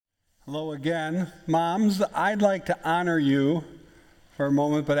Hello again. Moms, I'd like to honor you for a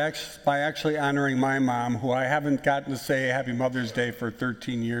moment, but by actually honoring my mom, who I haven't gotten to say Happy Mother's Day for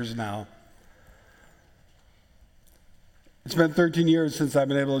 13 years now. It's been 13 years since I've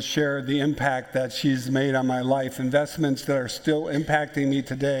been able to share the impact that she's made on my life, investments that are still impacting me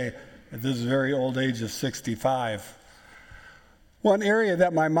today at this very old age of 65. One area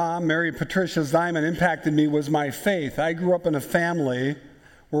that my mom, Mary Patricia Ziman, impacted me was my faith. I grew up in a family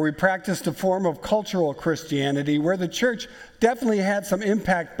where we practiced a form of cultural Christianity, where the church definitely had some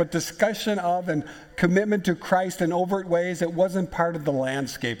impact, but discussion of and commitment to Christ in overt ways, it wasn't part of the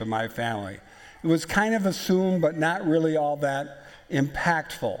landscape in my family. It was kind of assumed, but not really all that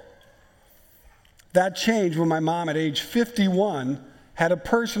impactful. That changed when my mom, at age 51, had a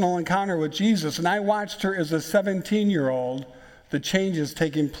personal encounter with Jesus, and I watched her as a 17-year-old, the changes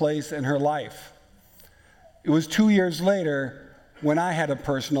taking place in her life. It was 2 years later when I had a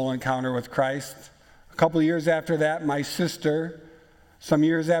personal encounter with Christ. A couple of years after that, my sister. Some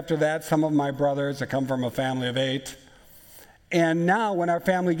years after that, some of my brothers. I come from a family of 8. And now when our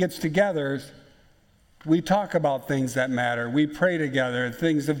family gets together, we talk about things that matter. We pray together.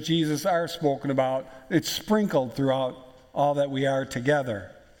 Things of Jesus are spoken about. It's sprinkled throughout all that we are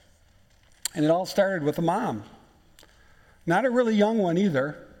together. And it all started with a mom. Not a really young one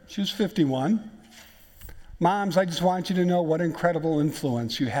either. She was 51. Moms, I just want you to know what incredible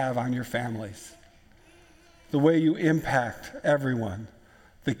influence you have on your families. The way you impact everyone,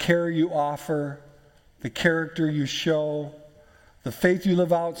 the care you offer, the character you show, the faith you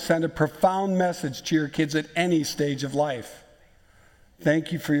live out send a profound message to your kids at any stage of life.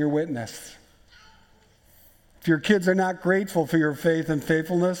 Thank you for your witness. If your kids are not grateful for your faith and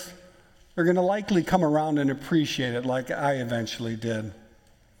faithfulness, they're going to likely come around and appreciate it like I eventually did.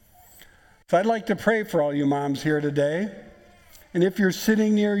 So I'd like to pray for all you moms here today. And if you're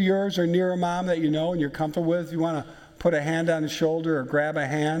sitting near yours or near a mom that you know and you're comfortable with, you want to put a hand on the shoulder or grab a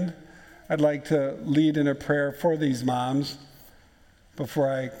hand, I'd like to lead in a prayer for these moms before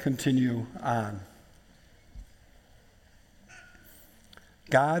I continue on.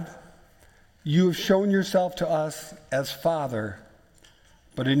 God, you have shown yourself to us as Father,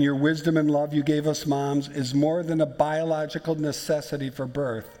 but in your wisdom and love you gave us moms is more than a biological necessity for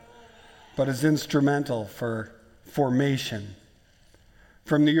birth, but is instrumental for formation.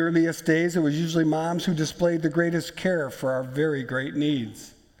 From the earliest days, it was usually moms who displayed the greatest care for our very great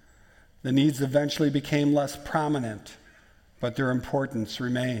needs. The needs eventually became less prominent, but their importance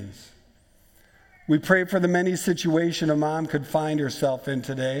remains. We pray for the many situations a mom could find herself in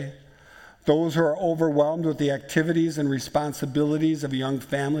today. Those who are overwhelmed with the activities and responsibilities of a young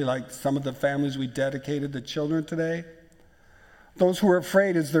family, like some of the families we dedicated to children today. Those who are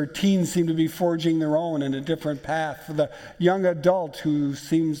afraid as their teens seem to be forging their own in a different path. For the young adult who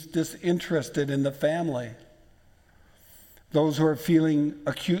seems disinterested in the family. Those who are feeling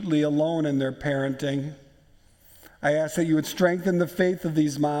acutely alone in their parenting. I ask that you would strengthen the faith of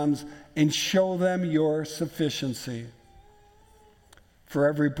these moms and show them your sufficiency. For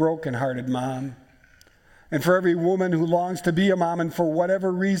every broken-hearted mom, and for every woman who longs to be a mom and for whatever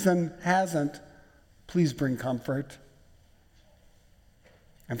reason hasn't, please bring comfort.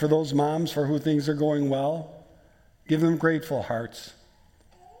 And for those moms for who things are going well, give them grateful hearts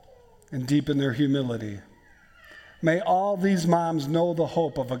and deepen their humility. May all these moms know the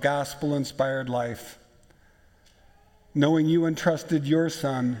hope of a gospel-inspired life, knowing you entrusted your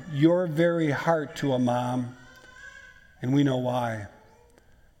son, your very heart, to a mom, and we know why.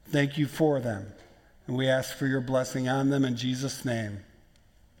 Thank you for them, and we ask for your blessing on them in Jesus' name.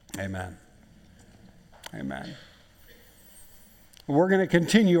 Amen. Amen. We're going to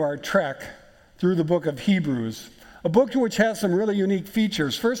continue our trek through the book of Hebrews, a book which has some really unique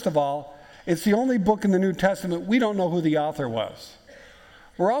features. First of all, it's the only book in the New Testament we don't know who the author was.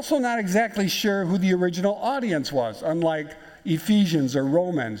 We're also not exactly sure who the original audience was, unlike Ephesians or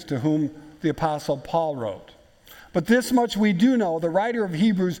Romans, to whom the Apostle Paul wrote. But this much we do know: the writer of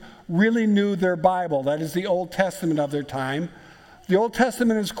Hebrews really knew their Bible, that is the Old Testament of their time. The Old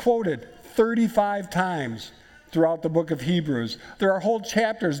Testament is quoted 35 times throughout the book of Hebrews. There are whole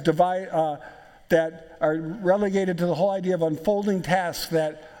chapters that are relegated to the whole idea of unfolding tasks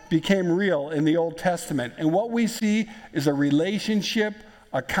that became real in the Old Testament. And what we see is a relationship,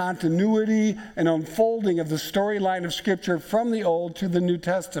 a continuity, an unfolding of the storyline of Scripture from the Old to the New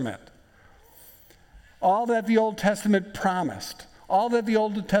Testament. All that the Old Testament promised, all that the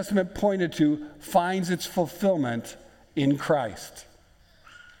Old Testament pointed to, finds its fulfillment in Christ.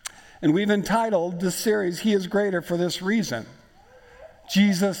 And we've entitled this series, He is Greater, for this reason.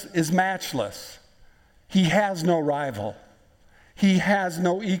 Jesus is matchless. He has no rival. He has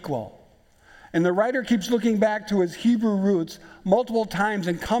no equal. And the writer keeps looking back to his Hebrew roots multiple times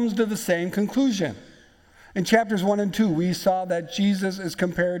and comes to the same conclusion. In chapters 1 and 2, we saw that Jesus is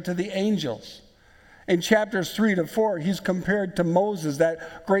compared to the angels. In chapters 3 to 4, he's compared to Moses,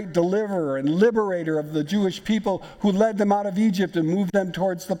 that great deliverer and liberator of the Jewish people who led them out of Egypt and moved them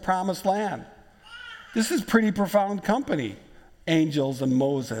towards the promised land. This is pretty profound company, angels and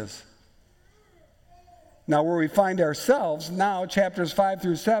Moses. Now, where we find ourselves now, chapters 5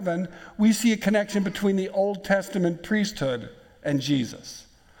 through 7, we see a connection between the Old Testament priesthood and Jesus.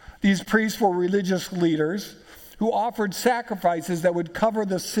 These priests were religious leaders who offered sacrifices that would cover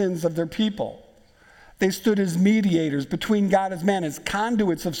the sins of their people. They stood as mediators between God and man, as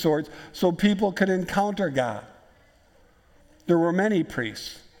conduits of sorts, so people could encounter God. There were many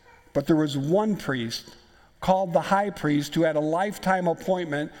priests, but there was one priest called the high priest who had a lifetime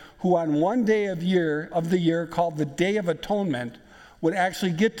appointment, who on one day of the year called the Day of Atonement would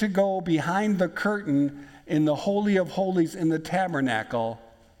actually get to go behind the curtain in the Holy of Holies in the tabernacle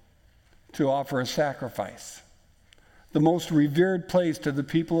to offer a sacrifice. The most revered place to the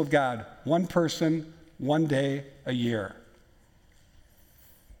people of God, one person, one day a year.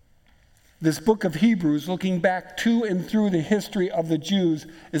 This book of Hebrews, looking back to and through the history of the Jews,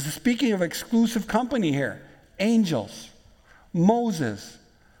 is speaking of exclusive company here. Angels, Moses,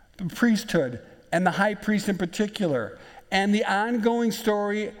 the priesthood, and the high priest in particular. And the ongoing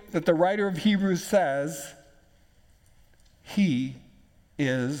story that the writer of Hebrews says, he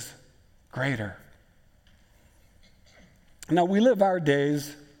is greater. Now, we live our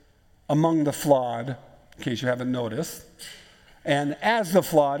days among the flawed, in case you haven't noticed, and as the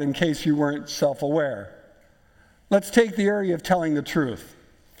flawed, in case you weren't self-aware. Let's take the area of telling the truth.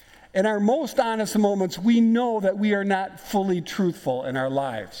 In our most honest moments, we know that we are not fully truthful in our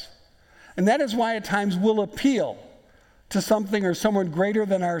lives. And that is why at times we'll appeal to something or someone greater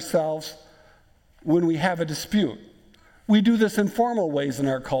than ourselves when we have a dispute. We do this in formal ways in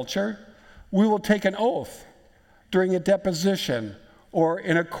our culture. We will take an oath during a deposition or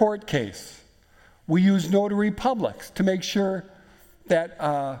in a court case. We use notary publics to make sure that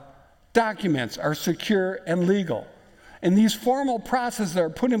documents are secure and legal. And these formal processes are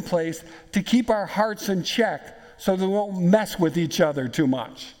put in place to keep our hearts in check so that we won't mess with each other too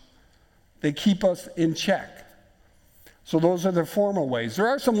much. They keep us in check. So those are the formal ways. There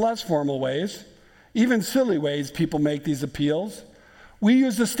are some less formal ways, even silly ways people make these appeals. We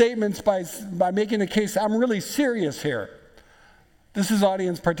use the statements by making a case, I'm really serious here. This is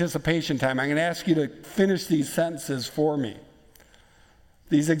audience participation time. I'm going to ask you to finish these sentences for me.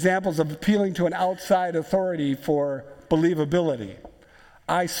 These examples of appealing to an outside authority for believability.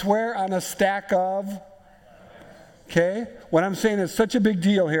 I swear on a stack of, okay? What I'm saying is such a big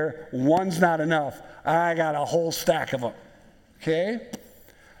deal here, one's not enough. I got a whole stack of them, okay?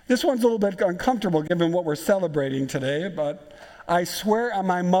 This one's a little bit uncomfortable given what we're celebrating today, but I swear on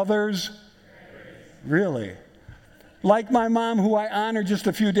my mother's, really? Like my mom, who I honored just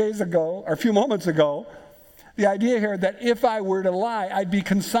a few moments ago, the idea here that if I were to lie, I'd be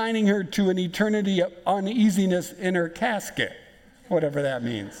consigning her to an eternity of uneasiness in her casket, whatever that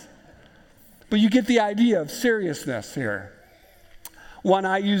means. But you get the idea of seriousness here. One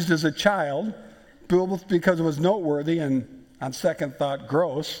I used as a child, both because it was noteworthy and, on second thought,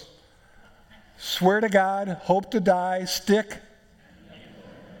 gross. Swear to God, hope to die, stick.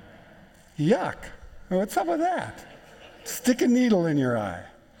 Yuck. What's up with that? Stick a needle in your eye.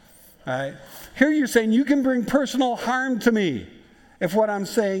 All right. Here you're saying you can bring personal harm to me if what I'm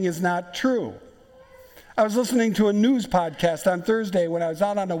saying is not true. I was listening to a news podcast on Thursday when I was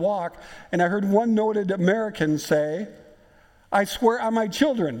out on a walk, and I heard one noted American say, I swear on my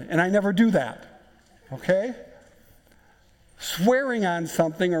children, and I never do that. Okay? Swearing on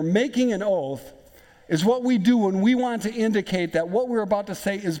something or making an oath is what we do when we want to indicate that what we're about to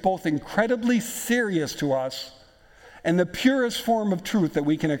say is both incredibly serious to us and the purest form of truth that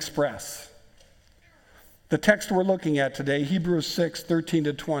we can express. The text we're looking at today, Hebrews 6, 13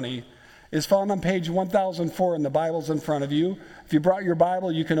 to 20, is found on page 1004 in the Bibles in front of you. If you brought your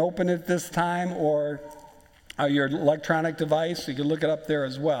Bible, you can open it this time, or your electronic device. You can look it up there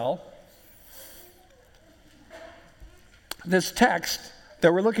as well. This text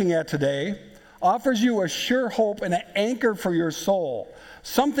that we're looking at today offers you a sure hope and an anchor for your soul,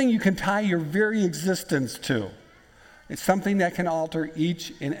 something you can tie your very existence to. It's something that can alter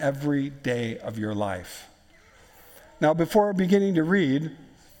each and every day of your life. Now, before beginning to read,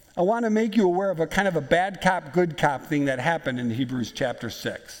 I want to make you aware of a kind of a bad cop, good cop thing that happened in Hebrews chapter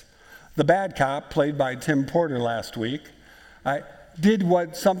 6. The bad cop, played by Tim Porter last week, did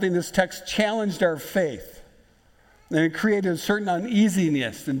something this text challenged our faith. And it created a certain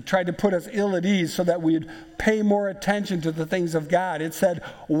uneasiness and tried to put us ill at ease so that we'd pay more attention to the things of God. It said,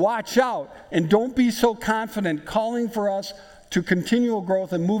 watch out and don't be so confident, calling for us to continual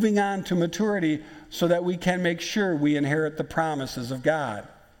growth and moving on to maturity so that we can make sure we inherit the promises of God.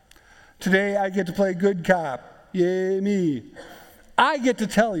 Today I get to play good cop. Yay me. I get to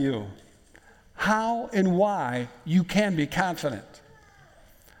tell you how and why you can be confident.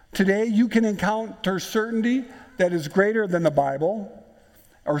 Today you can encounter certainty that is greater than the Bible,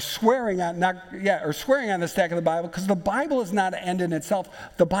 or swearing on the stack of the Bible, because the Bible is not an end in itself.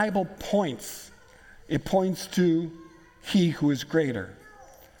 The Bible points. It points to He who is greater.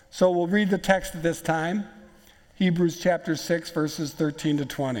 So we'll read the text at this time, Hebrews chapter 6, verses 13 to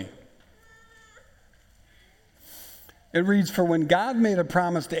 20. It reads, "For when God made a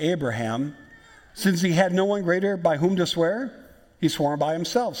promise to Abraham, since he had no one greater by whom to swear, he swore by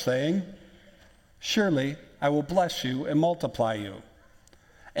himself, saying, 'Surely I will bless you and multiply you.'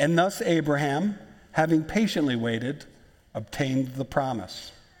 And thus Abraham, having patiently waited, obtained the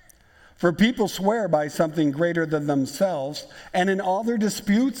promise. For people swear by something greater than themselves, and in all their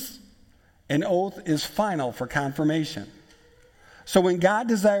disputes, an oath is final for confirmation. So when God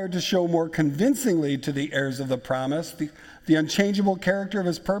desired to show more convincingly to the heirs of the promise the unchangeable character of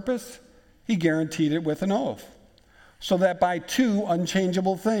his purpose, he guaranteed it with an oath, so that by two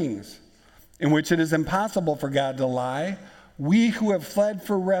unchangeable things, in which it is impossible for God to lie, we who have fled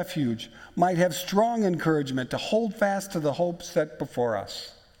for refuge might have strong encouragement to hold fast to the hope set before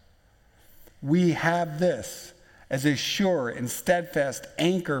us. We have this as a sure and steadfast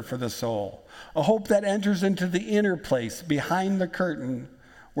anchor for the soul, a hope that enters into the inner place behind the curtain,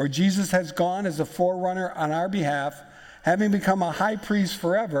 where Jesus has gone as a forerunner on our behalf, having become a high priest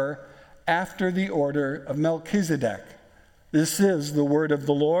forever after the order of Melchizedek. This is the word of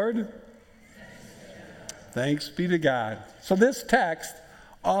the Lord. Thanks be to God." So this text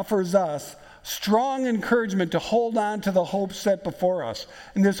offers us strong encouragement to hold on to the hope set before us.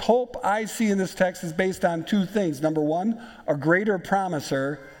 And this hope I see in this text is based on two things. Number one, a greater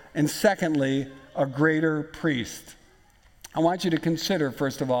promiser, and secondly, a greater priest. I want you to consider,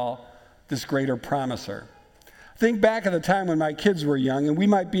 first of all, this greater promiser. Think back at the time when my kids were young, and we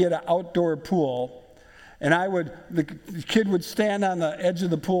might be at an outdoor pool, and the kid would stand on the edge of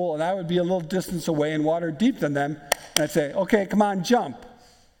the pool, and I would be a little distance away and water deep than them, and I'd say, "Okay, come on, jump."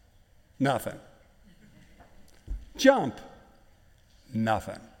 Nothing. Jump.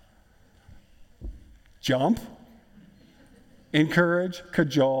 Nothing. Jump. Encourage,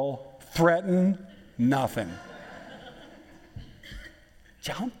 cajole, threaten, nothing.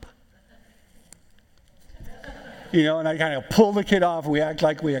 Jump. And I kind of pull the kid off, and we act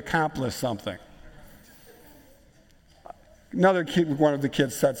like we accomplished something. Another kid, one of the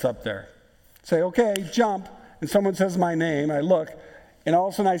kids sets up there. Say, "Okay, jump." And someone says my name. I look, and all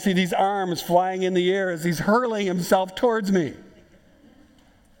of a sudden I see these arms flying in the air as he's hurling himself towards me.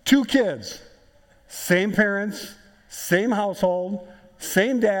 Two kids, same parents, same household,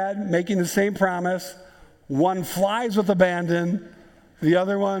 same dad, making the same promise. One flies with abandon, the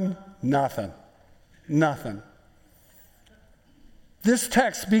other one, nothing. Nothing. This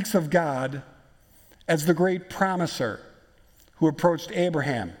text speaks of God as the great promiser who approached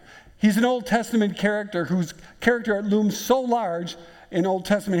Abraham. He's an Old Testament character whose character looms so large in Old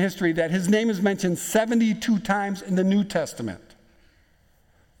Testament history that his name is mentioned 72 times in the New Testament.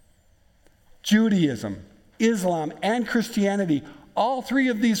 Judaism, Islam, and Christianity, all three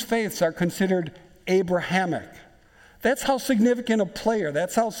of these faiths are considered Abrahamic. That's how significant a player,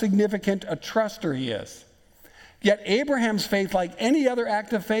 that's how significant a truster he is. Yet Abraham's faith, like any other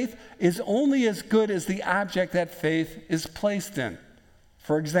act of faith, is only as good as the object that faith is placed in.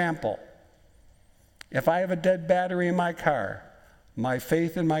 For example, if I have a dead battery in my car, my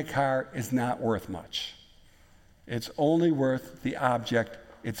faith in my car is not worth much. It's only worth the object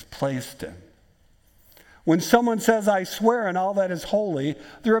it's placed in. When someone says, "I swear on all that is holy,"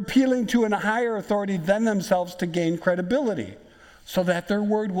 they're appealing to a higher authority than themselves to gain credibility, so that their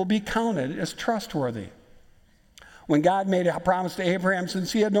word will be counted as trustworthy. When God made a promise to Abraham,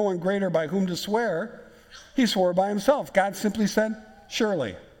 since he had no one greater by whom to swear, he swore by himself. God simply said,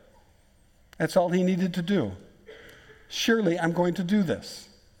 "Surely." That's all he needed to do. Surely I'm going to do this.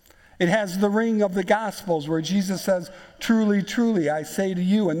 It has the ring of the Gospels where Jesus says, "Truly, truly, I say to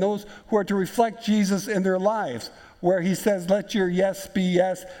you," and those who are to reflect Jesus in their lives, where he says, "Let your yes be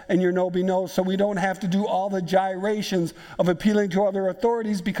yes and your no be no," so we don't have to do all the gyrations of appealing to other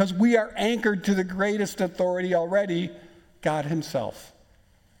authorities because we are anchored to the greatest authority already, God himself.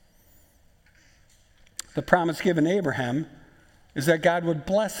 The promise given Abraham is that God would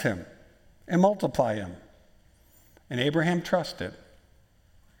bless him and multiply him. And Abraham trusted.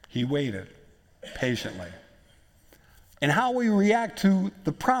 He waited patiently. And how we react to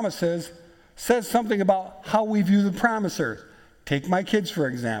the promises says something about how we view the promiser. Take my kids, for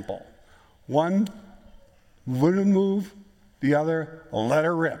example. One wouldn't move, the other let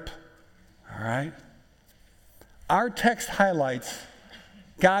her rip. All right? Our text highlights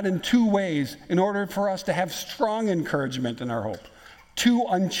God in two ways in order for us to have strong encouragement in our hope. Two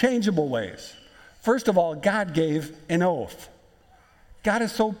unchangeable ways. First of all, God gave an oath. God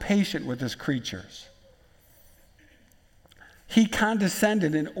is so patient with his creatures. He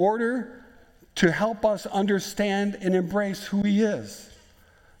condescended in order to help us understand and embrace who he is.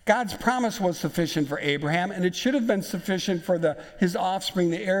 God's promise was sufficient for Abraham, and it should have been sufficient for his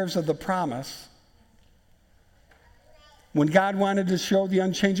offspring, the heirs of the promise. When God wanted to show the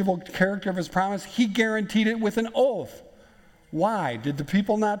unchangeable character of his promise, he guaranteed it with an oath. Why? Did the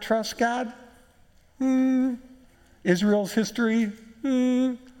people not trust God? Israel's history,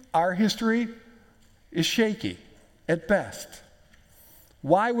 our history is shaky at best.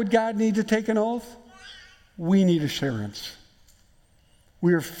 Why would God need to take an oath? We need assurance.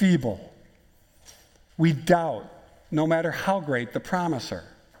 We are feeble. We doubt, no matter how great the promiser.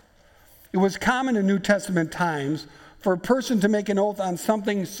 It was common in New Testament times for a person to make an oath on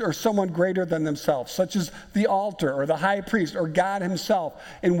something or someone greater than themselves, such as the altar or the high priest or God himself.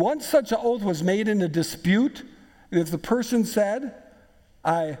 And once such an oath was made in a dispute, and if the person said,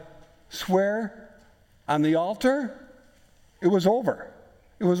 I swear on the altar, it was over.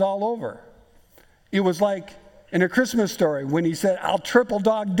 It was all over. It was like in A Christmas Story when he said, I'll triple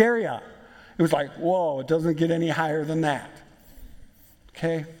dog dare ya. It was like, whoa, it doesn't get any higher than that.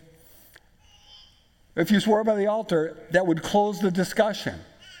 Okay? If you swore by the altar, that would close the discussion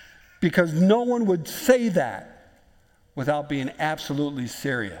because no one would say that without being absolutely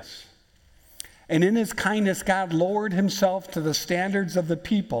serious. And in his kindness, God lowered himself to the standards of the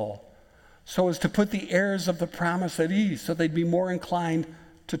people so as to put the heirs of the promise at ease so they'd be more inclined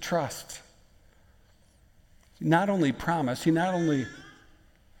to trust. He not only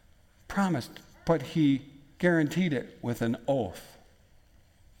promised, but he guaranteed it with an oath.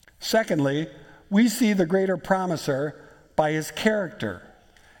 Secondly, we see the greater promiser by his character.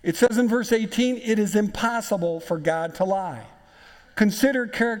 It says in verse 18, it is impossible for God to lie. Consider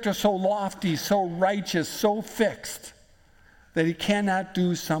character so lofty, so righteous, so fixed, that he cannot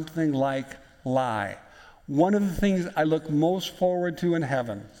do something like lie. One of the things I look most forward to in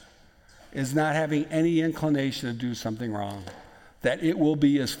heaven is not having any inclination to do something wrong, that it will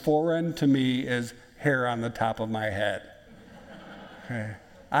be as foreign to me as hair on the top of my head. Okay.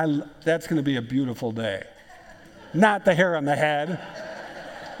 That's going to be a beautiful day. Not the hair on the head.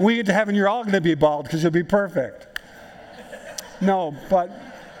 We get to heaven, you're all going to be bald because you'll be perfect. No, but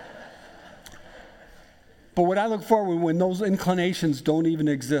what I look forward when those inclinations don't even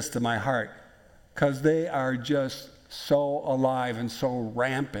exist in my heart, because they are just so alive and so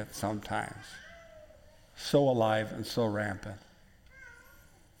rampant sometimes. So alive and so rampant.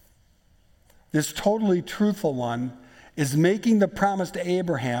 This totally truthful one is making the promise to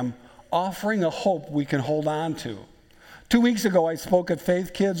Abraham, offering a hope we can hold on to. 2 weeks ago, I spoke at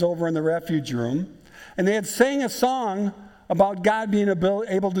Faith Kids over in the refuge room, and they had sang a song about God being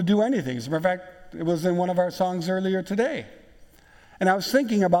able to do anything. As a matter of fact, it was in one of our songs earlier today. And I was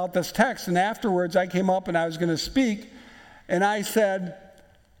thinking about this text, and afterwards I came up and I was going to speak, and I said,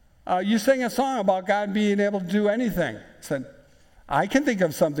 you sang a song about God being able to do anything. I said, I can think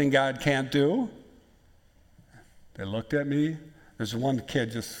of something God can't do. They looked at me. There's one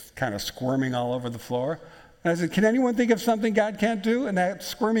kid just kind of squirming all over the floor. And I said, can anyone think of something God can't do? And that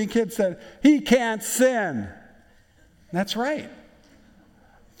squirmy kid said, he can't sin. And that's right.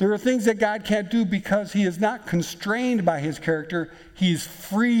 There are things that God can't do because he is not constrained by his character. He's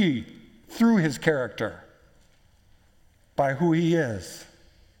free through his character by who he is.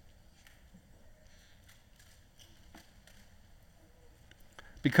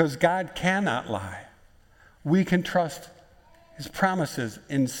 Because God cannot lie. We can trust his promises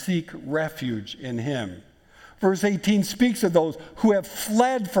and seek refuge in him. Verse 18 speaks of those who have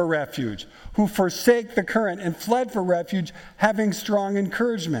fled for refuge, who forsake the current and fled for refuge, having strong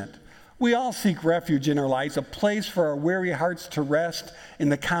encouragement. We all seek refuge in our lives, a place for our weary hearts to rest in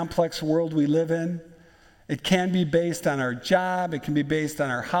the complex world we live in. It can be based on our job. It can be based on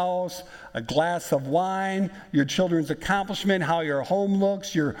our house, a glass of wine, your children's accomplishment, how your home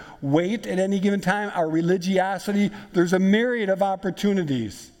looks, your weight at any given time, our religiosity. There's a myriad of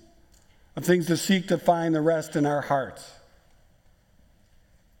opportunities of things to seek to find the rest in our hearts.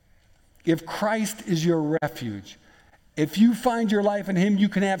 If Christ is your refuge, if you find your life in him, you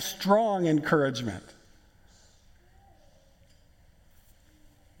can have strong encouragement.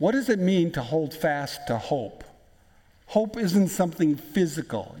 What does it mean to hold fast to hope? Hope isn't something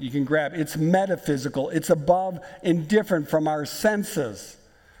physical you can grab. It's metaphysical. It's above and different from our senses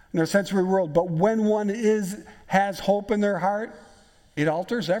in our sensory world. But when one has hope in their heart, it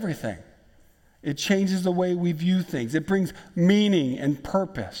alters everything. It changes the way we view things. It brings meaning and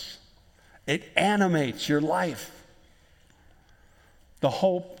purpose. It animates your life.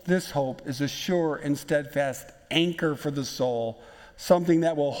 This hope is a sure and steadfast anchor for the soul, something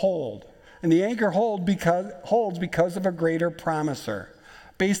that will hold. And the anchor holds because of a greater promiser.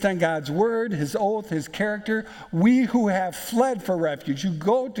 Based on God's word, his oath, his character, we who have fled for refuge, who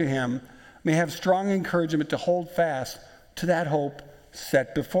go to him, may have strong encouragement to hold fast to that hope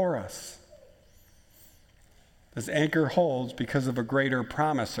set before us. This anchor holds because of a greater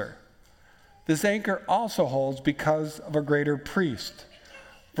promiser. This anchor also holds because of a greater priest.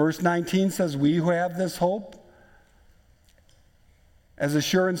 Verse 19 says, we who have this hope, as a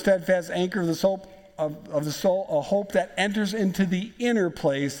sure and steadfast anchor of the soul, a hope that enters into the inner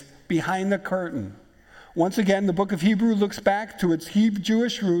place behind the curtain. Once again, the book of Hebrew looks back to its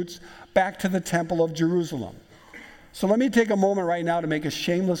Jewish roots, back to the Temple of Jerusalem. So let me take a moment right now to make a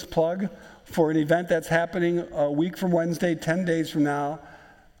shameless plug for an event that's happening a week from Wednesday, 10 days from now.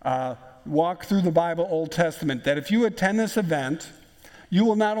 Walk through the Bible, Old Testament. That if you attend this event, you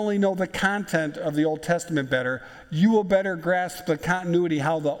will not only know the content of the Old Testament better, you will better grasp the continuity,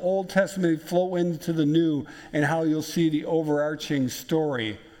 how the Old Testament flow into the New, and how you'll see the overarching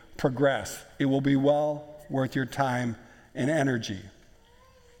story progress. It will be well worth your time and energy.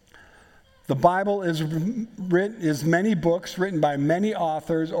 The Bible is many books written by many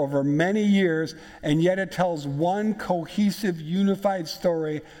authors over many years, and yet it tells one cohesive, unified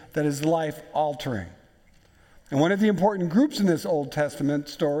story that is life-altering. And one of the important groups in this Old Testament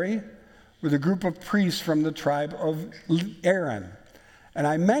story were the group of priests from the tribe of Aaron. And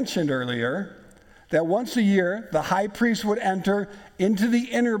I mentioned earlier that once a year, the high priest would enter into the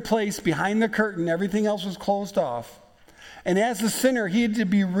inner place behind the curtain. Everything else was closed off. And as a sinner, he had to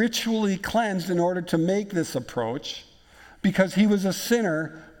be ritually cleansed in order to make this approach, because he was a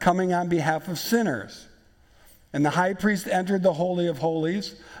sinner coming on behalf of sinners. And the high priest entered the Holy of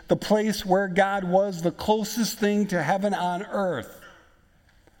Holies, the place where God was the closest thing to heaven on earth.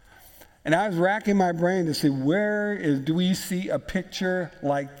 And I was racking my brain to see do we see a picture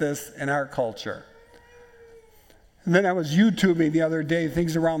like this in our culture? And then I was YouTubing the other day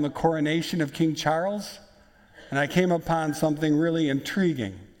things around the coronation of King Charles, and I came upon something really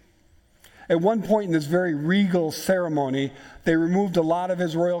intriguing. At one point in this very regal ceremony, they removed a lot of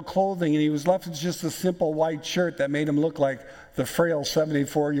his royal clothing, and he was left with just a simple white shirt that made him look like the frail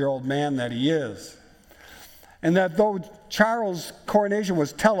 74-year-old man that he is. And that though Charles' coronation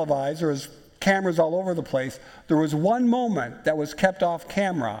was televised, there was cameras all over the place, there was one moment that was kept off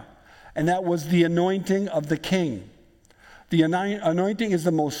camera, and that was the anointing of the king. The anointing is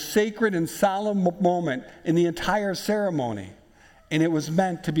the most sacred and solemn moment in the entire ceremony, and it was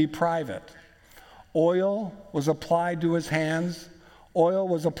meant to be private. Oil was applied to his hands, oil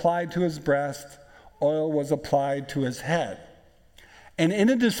was applied to his breast, oil was applied to his head. And in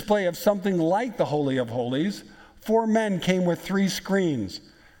a display of something like the Holy of Holies, 4 men came with 3 screens.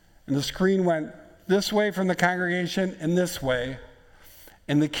 And the screen went this way from the congregation and this way.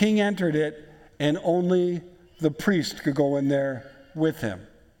 And the king entered it, and only the priest could go in there with him.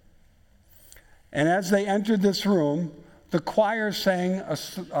 And as they entered this room, the choir sang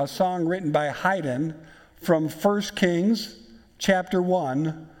a song written by Haydn from 1 Kings chapter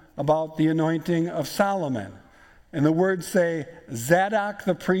 1 about the anointing of Solomon. And the words say, Zadok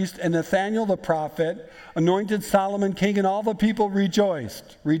the priest and Nathaniel the prophet anointed Solomon king, and all the people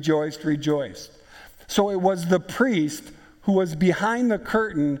rejoiced, rejoiced, rejoiced. So it was the priest who was behind the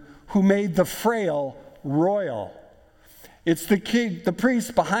curtain who made the frail royal. It's the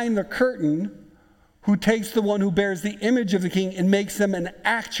priest behind the curtain who takes the one who bears the image of the king and makes them an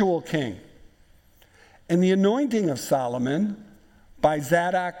actual king. And the anointing of Solomon by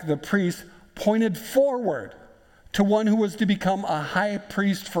Zadok the priest pointed forward to one who was to become a high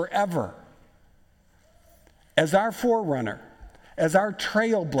priest forever. As our forerunner, as our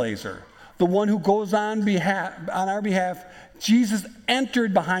trailblazer, the one who goes on our behalf, Jesus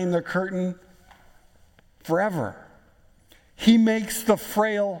entered behind the curtain forever. He makes the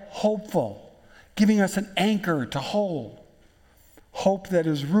frail hopeful, giving us an anchor to hold. Hope that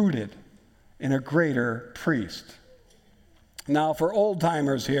is rooted in a greater priest. Now, for old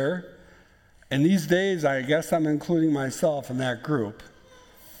timers here, and these days I guess I'm including myself in that group,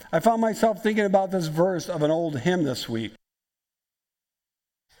 I found myself thinking about this verse of an old hymn this week.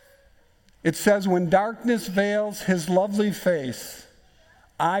 It says, when darkness veils his lovely face,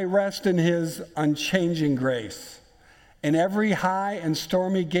 I rest in his unchanging grace. In every high and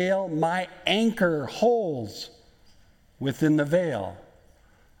stormy gale, my anchor holds within the veil.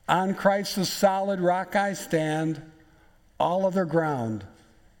 On Christ the solid rock I stand. All other ground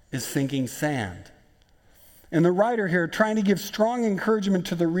is sinking sand. And the writer here, trying to give strong encouragement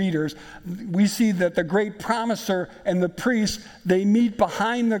to the readers, we see that the great promiser and the priest, they meet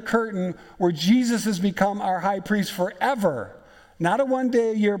behind the curtain where Jesus has become our high priest forever. Not a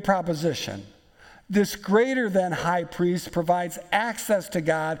one-day-a-year proposition. This greater than high priest provides access to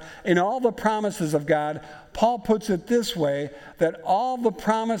God in all the promises of God. Paul puts it this way, that all the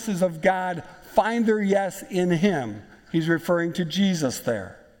promises of God find their yes in him. He's referring to Jesus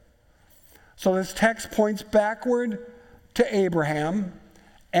there. So this text points backward to Abraham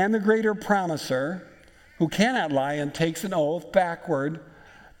and the greater promiser, who cannot lie and takes an oath, backward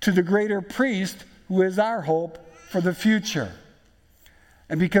to the greater priest, who is our hope for the future.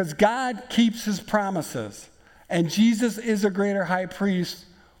 And because God keeps his promises and Jesus is a greater high priest,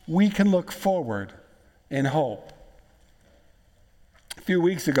 we can look forward in hope. A few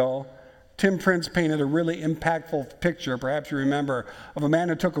weeks ago, Tim Prince painted a really impactful picture, perhaps you remember, of a man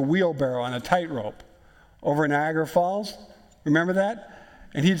who took a wheelbarrow on a tightrope over Niagara Falls. Remember that?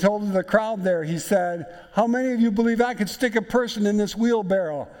 And he told the crowd there, he said, "How many of you believe I could stick a person in this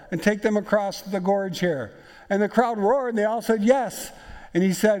wheelbarrow and take them across the gorge here?" And the crowd roared, and they all said yes. And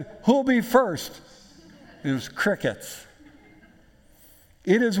he said, "Who'll be first?" And it was crickets.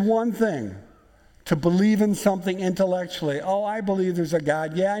 It is one thing to believe in something intellectually. Oh, I believe there's a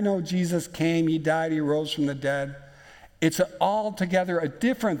God. Yeah, I know Jesus came, he died, he rose from the dead. It's altogether a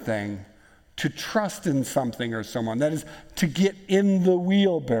different thing to trust in something or someone. That is, to get in the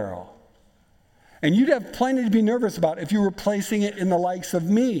wheelbarrow. And you'd have plenty to be nervous about if you were placing it in the likes of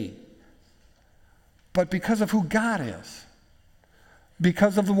me. But because of who God is,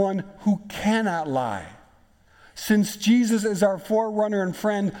 because of the one who cannot lie, since Jesus is our forerunner and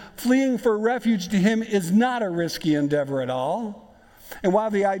friend, fleeing for refuge to him is not a risky endeavor at all. And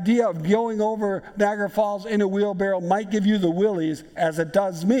while the idea of going over Niagara Falls in a wheelbarrow might give you the willies, as it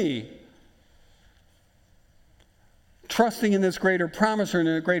does me, trusting in this greater promiser and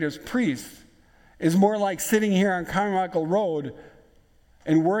the greatest priest is more like sitting here on Carmichael Road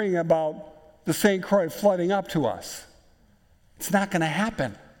and worrying about the St. Croix flooding up to us. It's not going to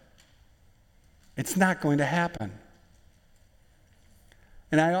happen. It's not going to happen.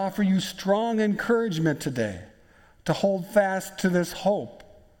 And I offer you strong encouragement today to hold fast to this hope,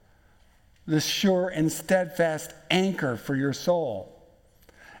 this sure and steadfast anchor for your soul.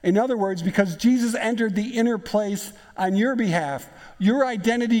 In other words, because Jesus entered the inner place on your behalf, your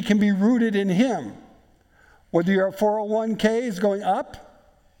identity can be rooted in him. Whether your 401k is going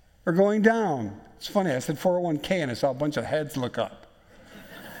up or going down. It's funny, I said 401k and I saw a bunch of heads look up.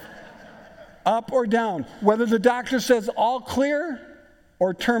 Up or down. Whether the doctor says all clear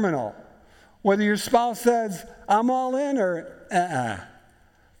or terminal. Whether your spouse says, I'm all in or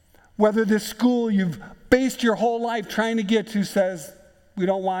Whether this school you've based your whole life trying to get to says, we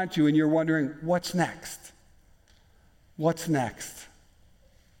don't want you, and you're wondering, what's next? What's next?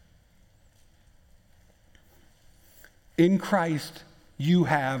 In Christ, you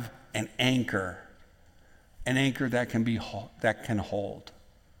have an anchor that can hold,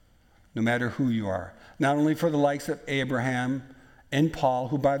 no matter who you are. Not only for the likes of Abraham and Paul,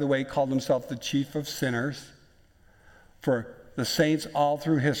 who, by the way, called himself the chief of sinners, for the saints all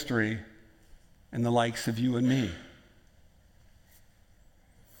through history, and the likes of you and me.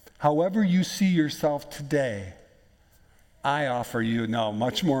 However you see yourself today, I offer you,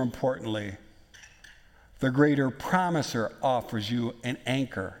 much more importantly, the greater promiser offers you an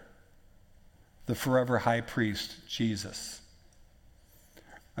anchor, the forever high priest, Jesus.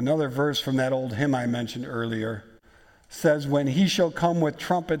 Another verse from that old hymn I mentioned earlier says, when he shall come with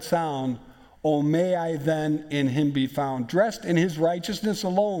trumpet sound, O may I then in him be found, dressed in his righteousness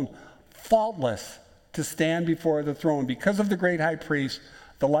alone, faultless to stand before the throne. Because of the great high priest,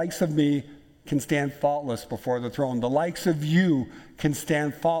 the likes of me can stand faultless before the throne. The likes of you can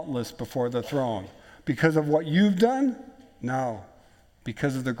stand faultless before the throne. Because of what you've done? No.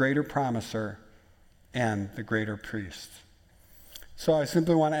 Because of the greater promiser and the greater priest. So I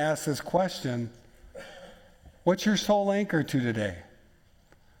simply want to ask this question. What's your soul anchored to today?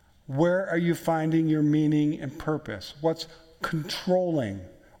 Where are you finding your meaning and purpose? What's controlling,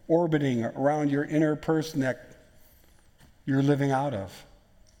 orbiting around your inner person that you're living out of?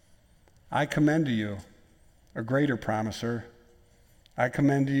 I commend to you a greater promiser. I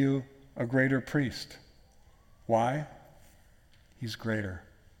commend to you a greater priest. Why? He's greater.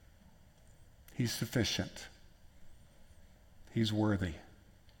 He's sufficient. He's worthy.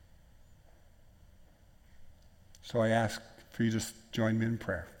 So I ask for you to join me in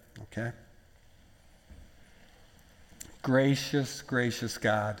prayer, okay? Gracious, gracious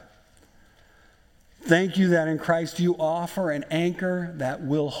God, thank you that in Christ you offer an anchor that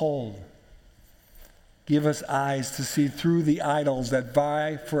will hold. Give us eyes to see through the idols that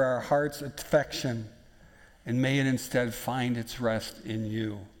vie for our heart's affection, and may it instead find its rest in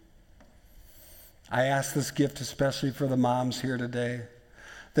you. I ask this gift especially for the moms here today,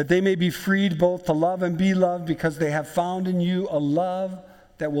 that they may be freed both to love and be loved because they have found in you a love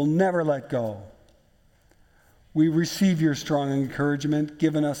that will never let go. We receive your strong encouragement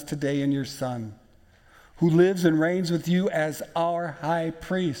given us today in your Son, who lives and reigns with you as our high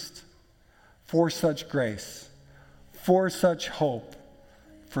priest. For such grace, for such hope,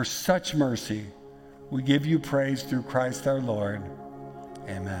 for such mercy, we give you praise through Christ our Lord.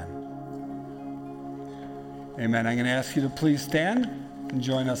 Amen. Amen. I'm going to ask you to please stand and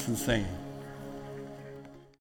join us in singing.